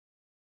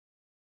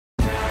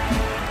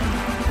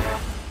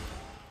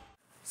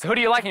So who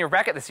do you like in your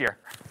bracket this year?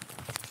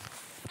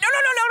 No,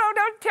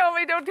 don't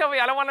tell me.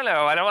 I don't want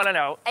to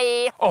know.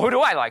 Oh, who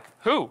do I like?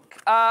 Who?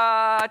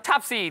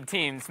 Top seed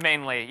teams,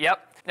 mainly.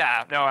 Yep.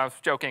 Nah, no, I was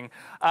joking.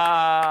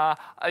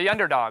 The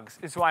underdogs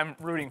is who I'm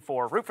rooting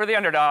for. Root for the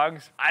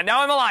underdogs.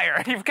 Now I'm a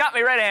liar. You've got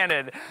me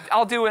red-handed.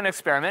 I'll do an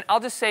experiment.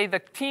 I'll just say the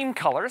team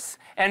colors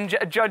and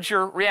judge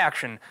your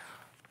reaction.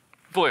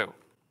 Blue.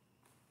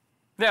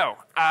 No.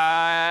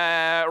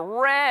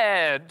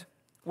 Red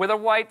with a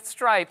white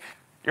stripe.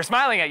 You're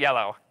smiling at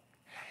yellow.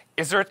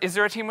 Is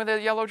there a team with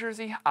a yellow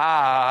jersey?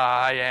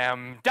 I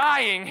am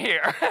dying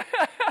here.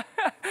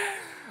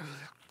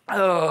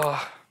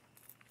 Ugh.